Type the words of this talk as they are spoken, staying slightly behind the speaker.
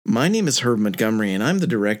My name is Herb Montgomery, and I'm the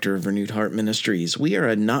director of Renewed Heart Ministries. We are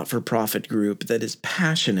a not-for-profit group that is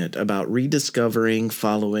passionate about rediscovering,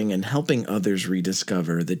 following, and helping others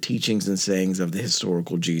rediscover the teachings and sayings of the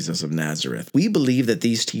historical Jesus of Nazareth. We believe that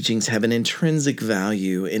these teachings have an intrinsic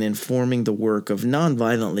value in informing the work of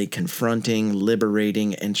nonviolently confronting,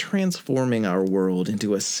 liberating, and transforming our world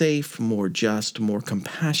into a safe, more just, more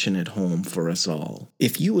compassionate home for us all.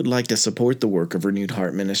 If you would like to support the work of Renewed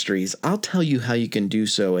Heart Ministries, I'll tell you how you can do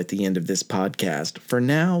so at the end of this podcast. For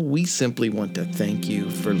now, we simply want to thank you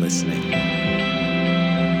for listening.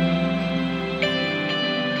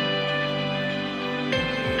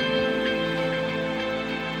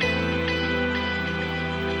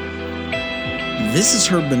 This is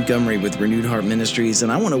Herb Montgomery with Renewed Heart Ministries,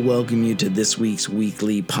 and I want to welcome you to this week's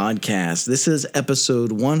weekly podcast. This is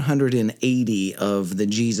episode 180 of the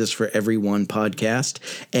Jesus for Everyone podcast,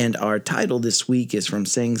 and our title this week is from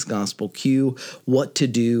Sayings Gospel Q, What to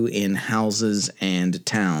Do in Houses and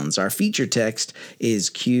Towns. Our feature text is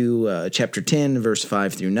Q chapter 10, verse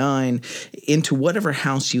 5 through 9. Into whatever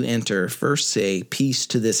house you enter, first say, "Peace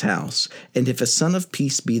to this house. And if a son of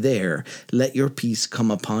peace be there, let your peace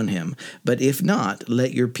come upon him. But if not,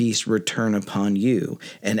 let your peace return upon you.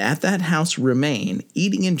 And at that house remain,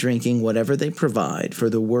 eating and drinking whatever they provide, for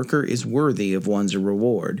the worker is worthy of one's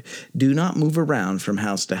reward. Do not move around from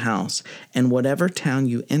house to house. And whatever town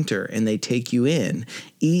you enter and they take you in,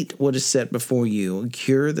 eat what is set before you,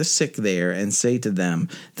 cure the sick there, and say to them,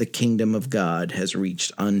 the kingdom of God has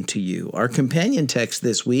reached unto you." Our companion texts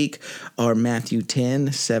this week are Matthew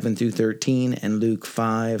 10, 7 through 13, and Luke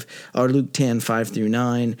 10, 5 through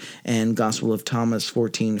 9, and Gospel of Thomas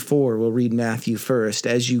 14:4. We'll read Matthew first.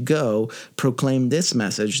 "As you go, proclaim this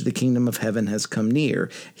message, the kingdom of heaven has come near.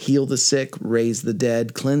 Heal the sick, raise the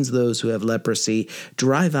dead, cleanse those who have leprosy,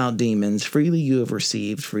 drive out demons. Freely you have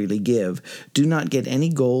received, freely give. Do not get any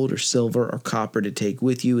gold or silver or copper to take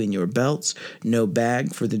with you in your belts, no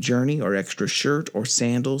bag for the journey or extra shirt or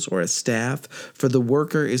sandals or a staff, for the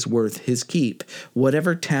worker is worth his keep.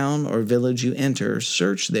 Whatever town or village you enter,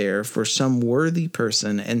 search there for some worthy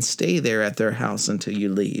person and stay there at their house until you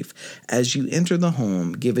leave. As you enter the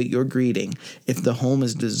home, give it your greeting. If the home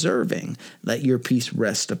is deserving, let your peace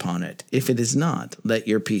rest upon it. If it is not, let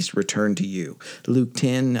your peace return to you." Luke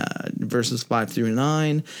 10, verses 5 through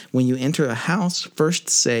 9. "When you enter a house, first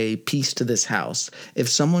say, 'Peace to this house.' If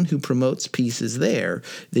someone who promotes peace is there,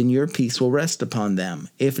 then your peace will rest upon them.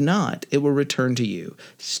 If not, it will return to you.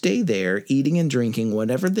 Stay there, eating and drinking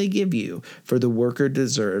whatever they give you, for the worker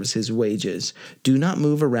deserves his wages. Do not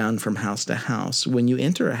move around from house to house. When you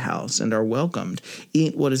enter a house and are welcomed,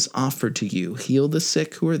 eat what is offered to you. Heal the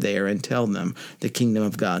sick who are there and tell them the kingdom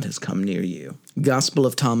of God has come near you." Gospel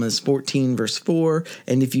of Thomas 14, verse 4,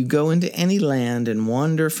 "And if you go into any land and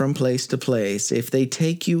wander from place to place, if they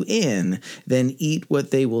take you in, then eat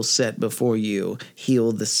what they will set before you.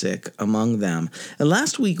 Heal the sick among them." And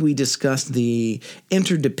last week we discussed the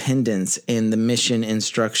interdependence in the mission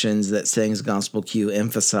instructions that Sayings Gospel Q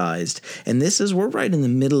emphasized. And we're right in the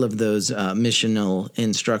middle of those missional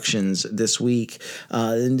instructions this week.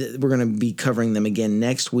 And we're going to be covering them again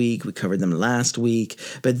next week. We covered them last week.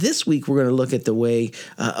 But this week we're going to look at a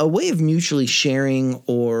way of mutually sharing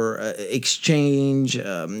or exchange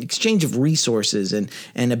of resources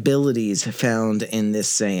and abilities found in this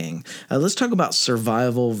saying. Let's talk about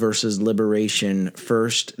survival versus liberation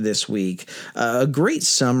first this week. A great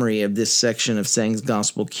summary of this section of Sayings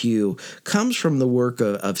Gospel Q comes from the work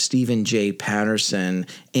of Stephen J. Patterson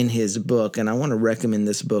in his book, and I want to recommend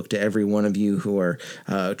this book to every one of you who are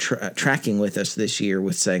tracking with us this year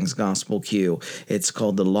with Sayings Gospel Q. It's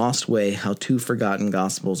called The Lost Way, How Two Forgotten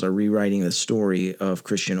Gospels Are Rewriting the Story of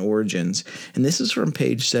Christian Origins. And this is from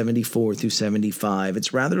page 74 through 75.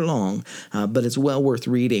 It's rather long, but it's well worth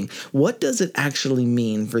reading. What does it actually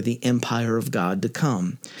mean for the empire of God to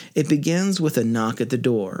come? It begins with a knock at the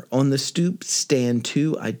door. On the stoop stand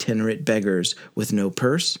two itinerant beggars with no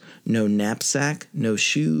purse, no knapsack, no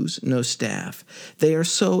shoes, no staff. They are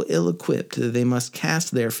so ill-equipped that they must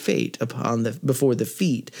cast their fate before the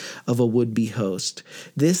feet of a would-be host.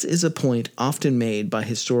 This is a point often made by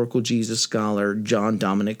historical Jesus scholar John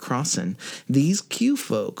Dominic Crossan. These Q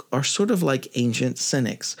folk are sort of like ancient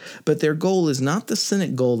cynics, but their goal is not the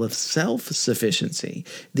cynic goal of self-sufficiency.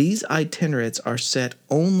 These itinerants are set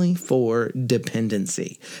only for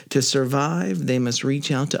dependency. To survive, they must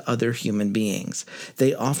reach out to other human beings.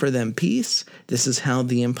 They offer them peace. This is how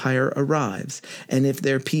the empire arrives. And if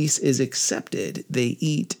their peace is accepted, they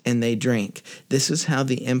eat and they drink. This is how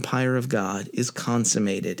the empire of God is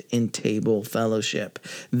consummated in table table fellowship.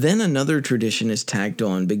 Then another tradition is tacked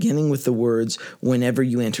on, beginning with the words, whenever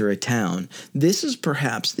you enter a town. This is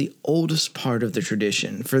perhaps the oldest part of the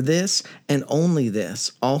tradition, for this, and only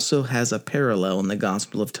this, also has a parallel in the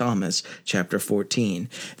Gospel of Thomas, chapter 14.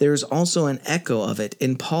 There is also an echo of it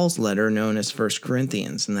in Paul's letter known as 1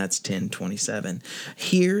 Corinthians, and that's 10:27.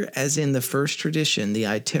 Here, as in the first tradition, the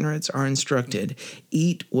itinerants are instructed,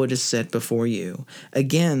 eat what is set before you.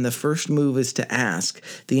 Again, the first move is to ask.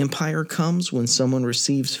 The empire comes when someone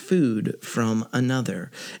receives food from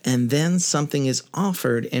another, and then something is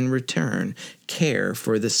offered in return, care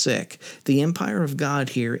for the sick. The empire of God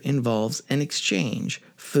here involves an exchange,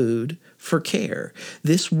 food for care.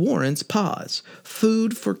 This warrants pause.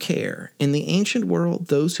 Food for care. In the ancient world,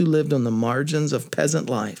 those who lived on the margins of peasant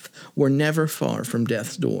life were never far from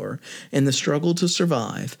death's door. In the struggle to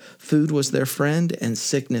survive, food was their friend and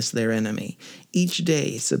sickness their enemy. Each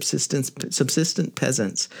day, subsistence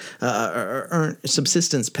peasants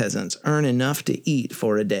earn enough to eat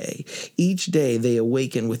for a day. Each day they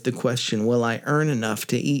awaken with the question, will I earn enough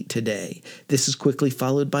to eat today? This is quickly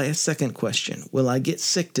followed by a second question, will I get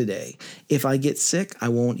sick today? If I get sick, I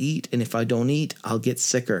won't eat, and if I don't eat, I'll get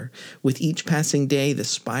sicker. With each passing day, the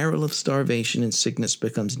spiral of starvation and sickness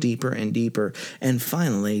becomes deeper and deeper, and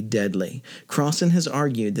finally deadly. Crossan has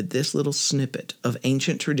argued that this little snippet of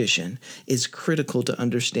ancient tradition is critical to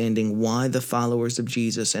understanding why the followers of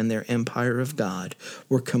Jesus and their empire of God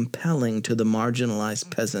were compelling to the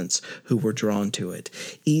marginalized peasants who were drawn to it.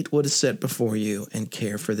 Eat what is set before you and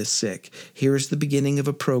care for the sick. Here is the beginning of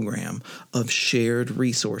a program of shared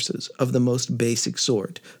resources of the most basic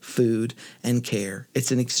sort, food and care.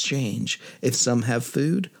 It's an exchange. If some have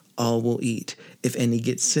food, all will eat. If any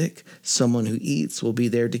get sick, someone who eats will be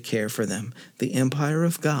there to care for them. The empire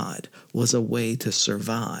of God was a way to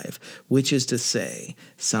survive, which is to say,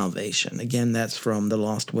 salvation. Again, that's from The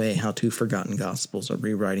Lost Way, How Two Forgotten Gospels Are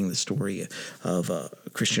Rewriting the Story of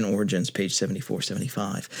Christian Origins, page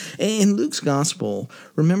 74-75. In Luke's Gospel,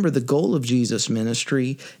 remember the goal of Jesus'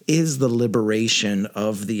 ministry is the liberation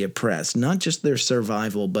of the oppressed, not just their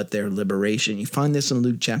survival, but their liberation. You find this in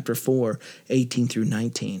Luke chapter 4, 18 through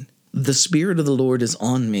 19. The Spirit of the Lord is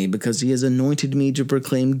on me because he has anointed me to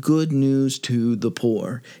proclaim good news to the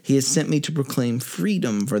poor. He has sent me to proclaim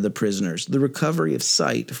freedom for the prisoners, the recovery of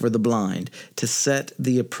sight for the blind, to set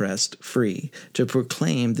the oppressed free, to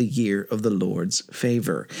proclaim the year of the Lord's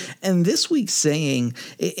favor. And this week's saying,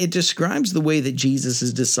 it describes the way that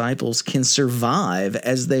Jesus' disciples can survive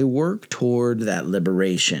as they work toward that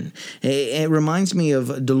liberation. It reminds me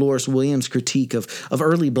of Dolores Williams' critique of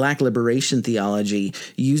early black liberation theology.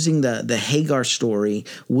 Using the Hagar story,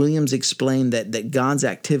 Williams explained that God's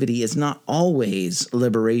activity is not always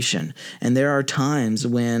liberation. And there are times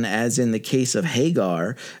when, as in the case of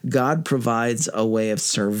Hagar, God provides a way of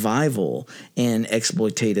survival in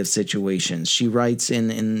exploitative situations. She writes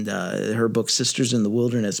in her book, Sisters in the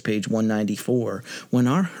Wilderness, page 194, when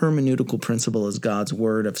our hermeneutical principle is God's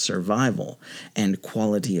word of survival and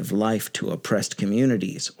quality of life to oppressed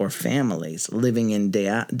communities or families living in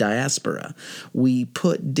diaspora, we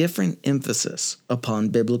put different emphasis upon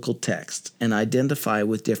biblical texts and identify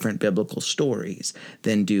with different biblical stories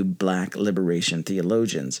than do black liberation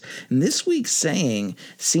theologians. And this week's saying,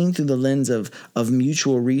 seen through the lens of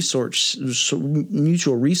mutual resource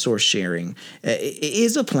sharing,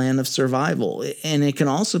 is a plan of survival, and it can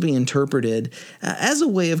also be interpreted as a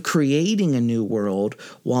way of creating a new world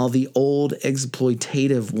while the old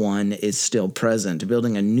exploitative one is still present,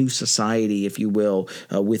 building a new society, if you will,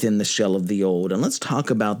 within the shell of the old. And let's talk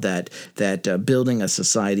about that building a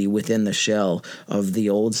society within the shell of the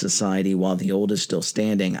old society while the old is still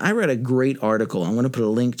standing. I read a great article. I'm going to put a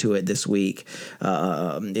link to it this week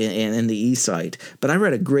in the eSite. But I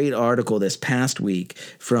read a great article this past week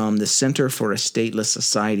from the Center for a Stateless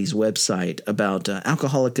Society's website about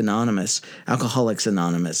Alcoholics Anonymous,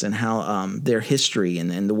 and how their history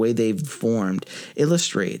and the way they've formed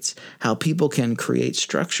illustrates how people can create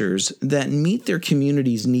structures that meet their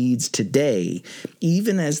community's needs today,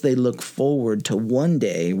 even as they look forward to one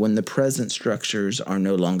day when the present structures are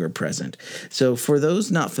no longer present. So for those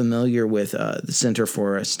not familiar with the Center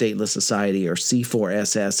for a Stateless Society, or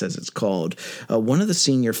C4SS as it's called, one of the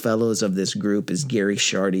senior fellows of this group is Gary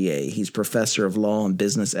Chartier. He's professor of law and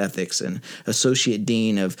business ethics and associate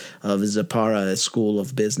dean of Zapara School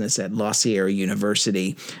of Business at La Sierra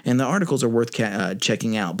University. And the articles are worth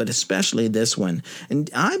checking out, but especially this one. And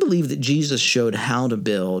I believe that Jesus showed how to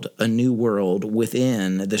build a new world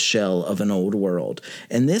within within the shell of an old world.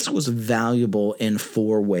 And this was valuable in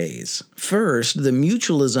 4 ways. First, the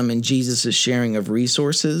mutualism in Jesus' sharing of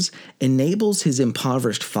resources enables his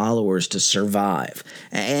impoverished followers to survive.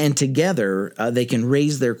 And together, they can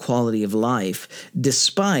raise their quality of life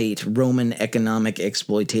despite Roman economic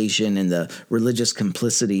exploitation and the religious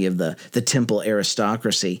complicity of the temple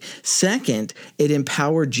aristocracy. Second, it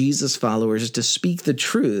empowered Jesus' followers to speak the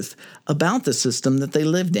truth about the system that they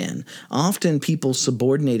lived in. Often people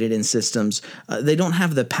subordinated in systems, they don't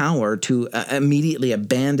have the power to immediately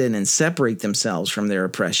abandon and separate themselves from their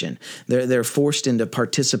oppression. They're forced into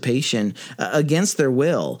participation against their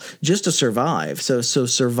will just to survive. So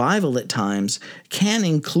survival at times can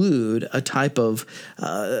include a type of,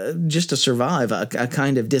 just to survive, a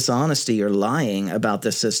kind of dishonesty or lying about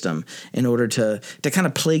the system in order to kind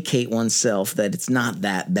of placate oneself that it's not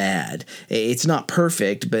that bad. It's not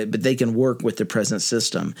perfect, but they can work with the present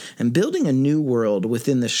system. And building a new world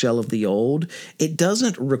within the shell of the old, it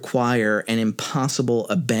doesn't require an impossible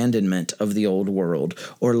abandonment of the old world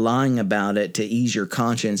or lying about it to ease your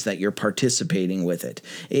conscience that you're participating with it.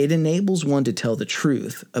 It enables one to tell the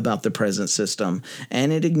truth about the present system,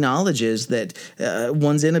 and it acknowledges that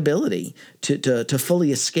one's inability to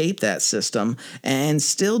fully escape that system and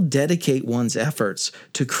still dedicate one's efforts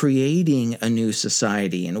to creating a new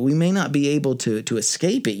society. And we may not be able to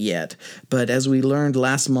escape it yet, but as we learned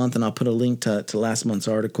last month, and I'll put a link to last month's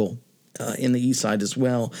article in the East Side as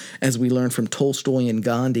well, as we learned from Tolstoy and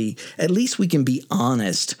Gandhi, at least we can be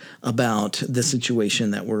honest about the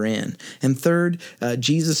situation that we're in. And third,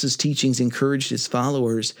 Jesus' teachings encouraged his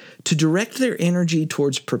followers to direct their energy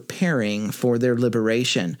towards preparing for their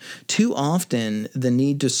liberation. Too often, the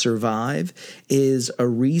need to survive is a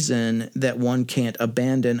reason that one can't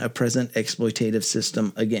abandon a present exploitative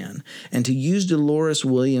system again. And to use Dolores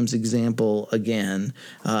Williams' example again,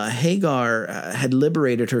 Hagar had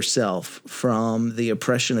liberated herself from the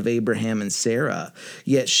oppression of Abraham and Sarah,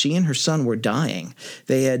 yet she and her son were dying.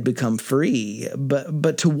 They had become free,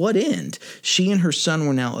 but to what end? She and her son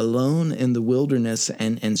were now alone in the wilderness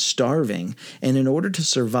and starving, and in order to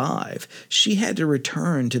survive, she had to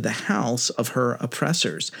return to the house of her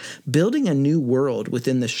oppressors. Building a new world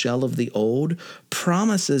within the shell of the old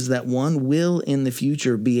promises that one will in the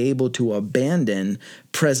future be able to abandon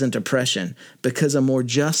present oppression because a more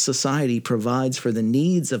just society provides for the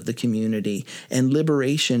needs of the community, and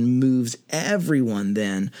liberation moves everyone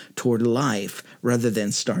then toward life rather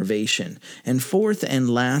than starvation. And fourth and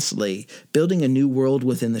lastly, building a new world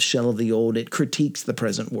within the shell of the old, it critiques the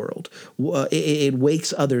present world. It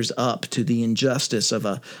wakes others up to the injustice of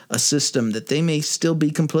a system that they may still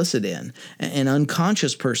be complicit in. An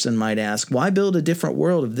unconscious person might ask, why build a different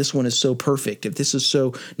world if this one is so perfect, if this is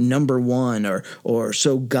so number one or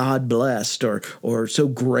so God-blessed or so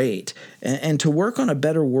great? And to work on a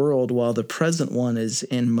better world while the present one is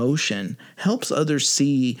in motion helps others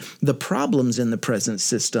see the problems in the present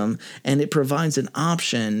system, and it provides an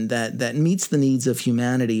option that meets the needs of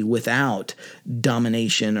humanity without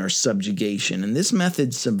domination or subjugation. And this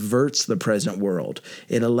method subverts the present world.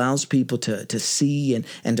 It allows people to see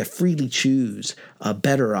and to freely choose a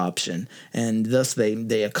better option, and thus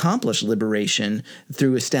they accomplish liberation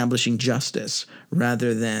through establishing justice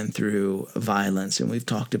rather than through violence. And we've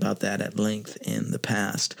talked about that at length in the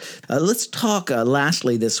past. Let's talk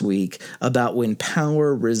lastly this week about when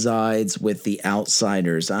power resides with the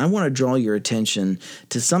outsiders. I want to draw your attention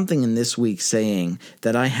to something in this week's saying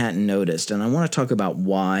that I hadn't noticed, and I want to talk about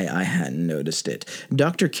why I hadn't noticed it.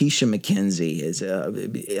 Dr. Keisha McKenzie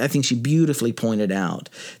I think she beautifully pointed out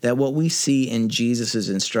that what we see in Jesus'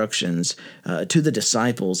 instructions to the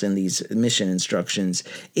disciples in these mission instructions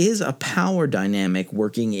is a power dynamic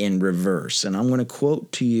working in reverse. And I'm going to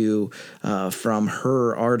quote to you from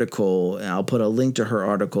her article. I'll put a link to her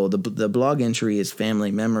article. The blog entry is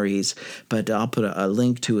Family Memories, but I'll put a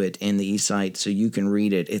link to it in the eSite so you can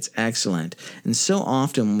read it. It's excellent. And so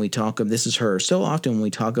often when we talk of, this is her, so often when we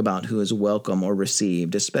talk about who is welcome or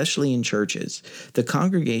received, especially in churches, the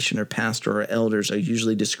congregation or pastor or elders are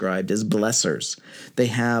usually described as blessers. They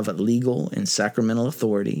have legal and sacramental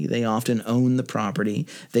authority. They often own the property.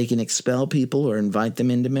 They can expel people or invite them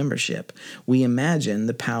into membership. We imagine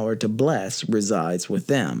the power to bless resides with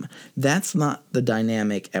them. That's not the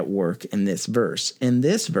dynamic at work in this verse. In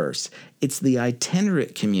this verse, It's the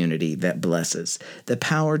itinerant community that blesses. The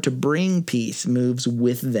power to bring peace moves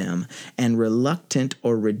with them, and reluctant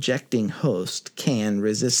or rejecting hosts can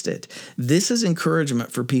resist it. This is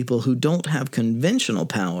encouragement for people who don't have conventional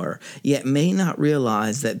power, yet may not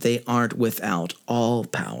realize that they aren't without all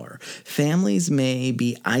power. Families may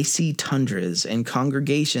be icy tundras, and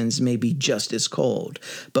congregations may be just as cold,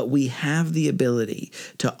 but we have the ability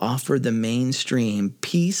to offer the mainstream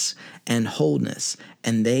peace and wholeness,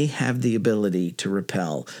 and they have the ability to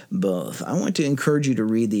repel both. I want to encourage you to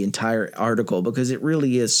read the entire article because it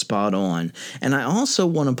really is spot on. And I also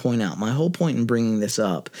want to point out, my whole point in bringing this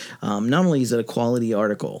up, not only is it a quality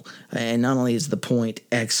article, and not only is the point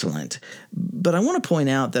excellent, but I want to point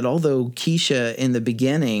out that although Keisha in the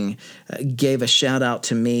beginning gave a shout out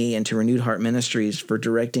to me and to Renewed Heart Ministries for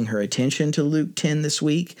directing her attention to Luke 10 this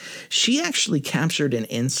week, she actually captured an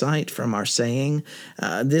insight from our saying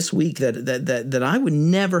this week that I would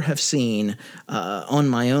never have seen on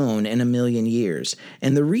my own in a million years.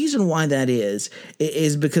 And the reason why that is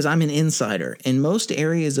because I'm an insider. In most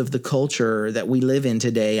areas of the culture that we live in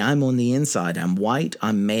today, I'm on the inside. I'm white,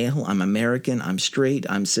 I'm male, I'm American, I'm straight,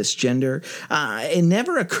 I'm cisgender. It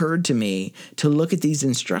never occurred to me to look at these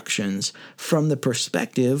instructions from the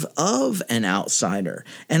perspective of an outsider.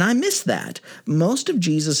 And I miss that. Most of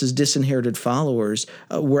Jesus' disinherited followers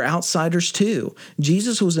were outsiders too.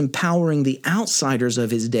 Jesus was empowering the outsiders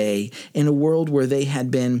of his day in a world where they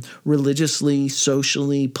had been religiously,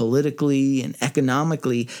 socially, politically, and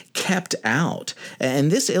economically kept out.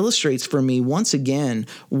 And this illustrates for me once again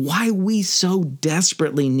why we so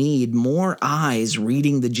desperately need more eyes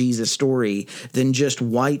reading the Jesus story than just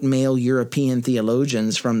white male European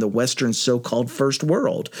theologians from the Western so-called first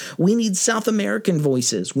world. We need South American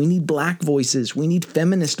voices. We need black voices. We need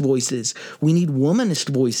feminist voices. We need womanist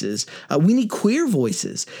voices. We need queer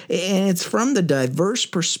voices. And it's from the diverse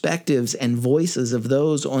perspectives and voices of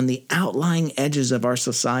those on the outlying edges of our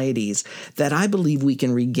societies that I believe we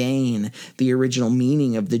can regain the original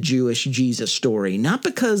meaning of the Jewish Jesus story, not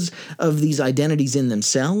because of these identities in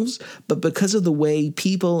themselves, but because of the way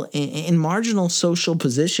people in marginal social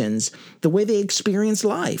positions, the way they experience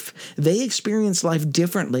life. They experience life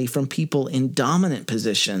differently from people in dominant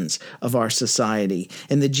positions of our society.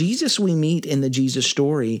 And the Jesus we meet in the Jesus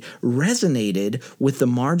story resonated with the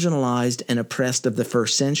marginalized and oppressed of the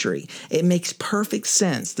first century. It makes perfect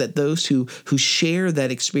sense that those who share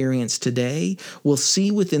that experience today will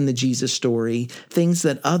see within the Jesus story things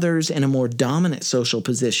that others in a more dominant social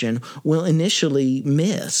position will initially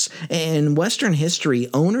miss. In Western history,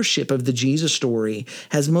 ownership of the Jesus story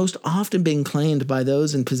has most often been claimed by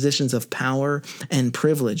those in positions of power and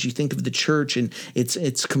privilege. You think of the church and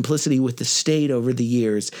its complicity with the state over the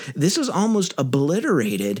years. This has almost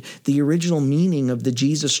obliterated the original meaning of the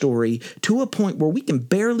Jesus story to a point where we can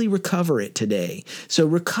barely recover it today. So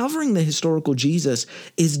recovering the historical Jesus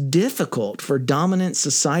is difficult for dominant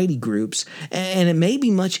society groups, and it may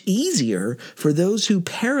be much easier for those who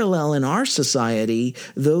parallel in our society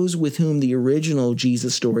those with whom the original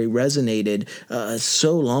Jesus story resonated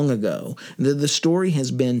so long ago. The story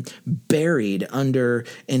has been buried under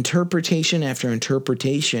interpretation after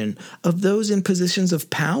interpretation of those in positions of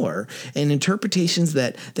power, and interpretations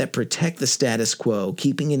that protect the status quo,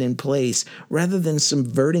 keeping it in place rather than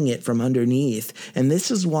subverting it from underneath. And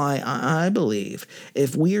this is why I believe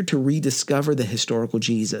if we are to rediscover the historical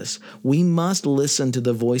Jesus, we must listen to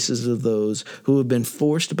the voices of those who have been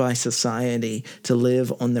forced by society to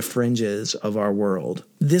live on the fringes of our world.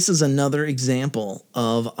 This is another example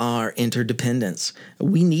of our interdependence.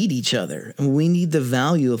 We need each other, and we need the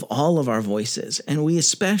value of all of our voices, and we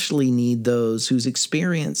especially need those whose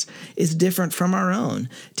experience is different from our own.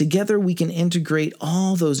 Together, we can integrate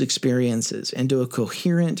all those experiences into a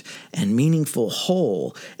coherent and meaningful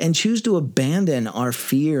whole, and choose to abandon our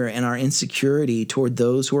fear and our insecurity toward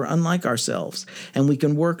those who are unlike ourselves. And we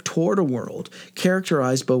can work toward a world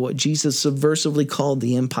characterized by what Jesus subversively called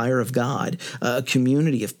the empire of God, a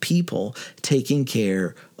community of people taking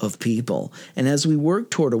care of people. And as we work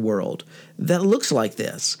toward a world that looks like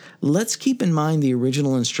this, let's keep in mind the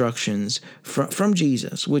original instructions from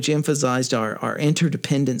Jesus, which emphasized our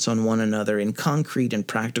interdependence on one another in concrete and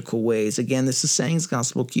practical ways. Again, this is Sayings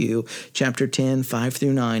Gospel Q, chapter 10, 5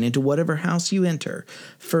 through 9. Into whatever house you enter,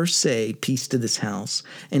 first say, peace to this house.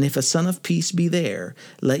 And if a son of peace be there,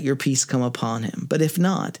 let your peace come upon him. But if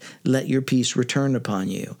not, let your peace return upon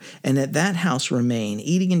you. And at that house remain,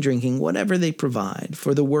 eating and drinking whatever they provide,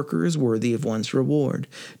 for the worker is worthy of one's reward.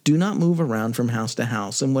 Do not move around from house to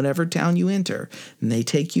house, in whatever town you enter, and they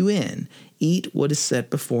take you in. Eat what is set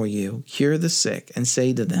before you, cure the sick, and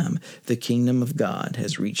say to them, the kingdom of God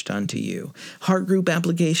has reached unto you. Heart group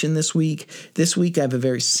application this week. This week I have a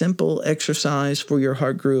very simple exercise for your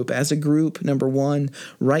heart group. As a group, number 1,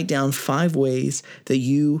 write down 5 ways that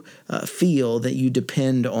you feel that you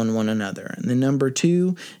depend on one another. And then number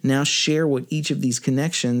 2, now share what each of these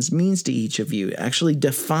connections means to each of you. Actually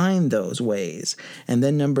define those ways. And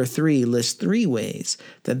then number 3, list 3 ways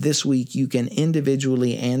that this week you can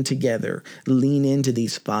individually and together lean into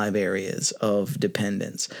these 5 areas of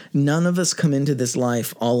dependence. None of us come into this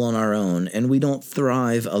life all on our own, and we don't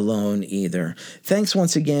thrive alone either. Thanks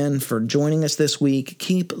once again for joining us this week.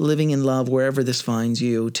 Keep living in love wherever this finds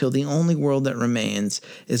you, till the only world that remains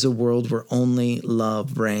is a world where only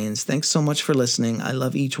love reigns. Thanks so much for listening. I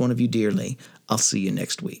love each one of you dearly. I'll see you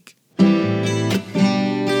next week.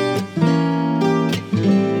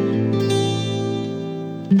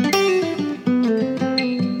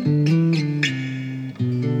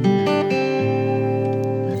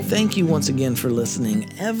 Thank you once again for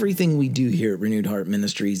listening. Everything we do here at Renewed Heart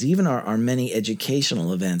Ministries, even our many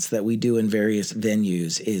educational events that we do in various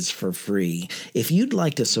venues, is for free. If you'd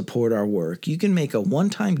like to support our work, you can make a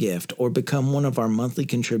one-time gift or become one of our monthly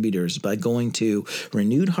contributors by going to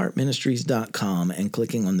renewedheartministries.com and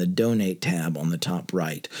clicking on the Donate tab on the top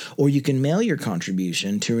right. Or you can mail your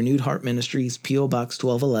contribution to Renewed Heart Ministries, P.O. Box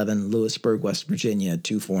 1211, Lewisburg, West Virginia,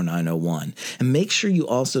 24901. And make sure you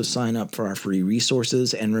also sign up for our free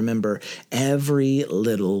resources, and remember, every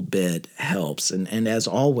little bit helps. And as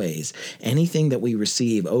always, anything that we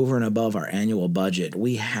receive over and above our annual budget,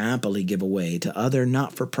 we happily give away to other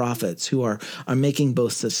not-for-profits who are making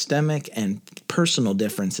both systemic and personal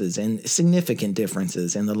differences and significant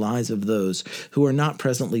differences in the lives of those who are not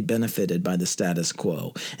presently benefited by the status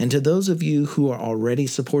quo. And to those of you who are already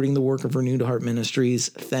supporting the work of Renewed Heart Ministries,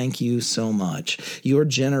 thank you so much. Your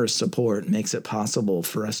generous support makes it possible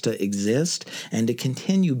for us to exist and to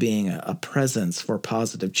continue being a presence for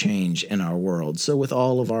positive change in our world. So with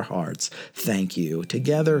all of our hearts, thank you.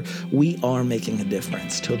 Together, we are making a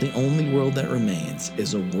difference till the only world that remains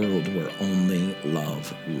is a world where only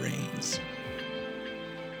love reigns.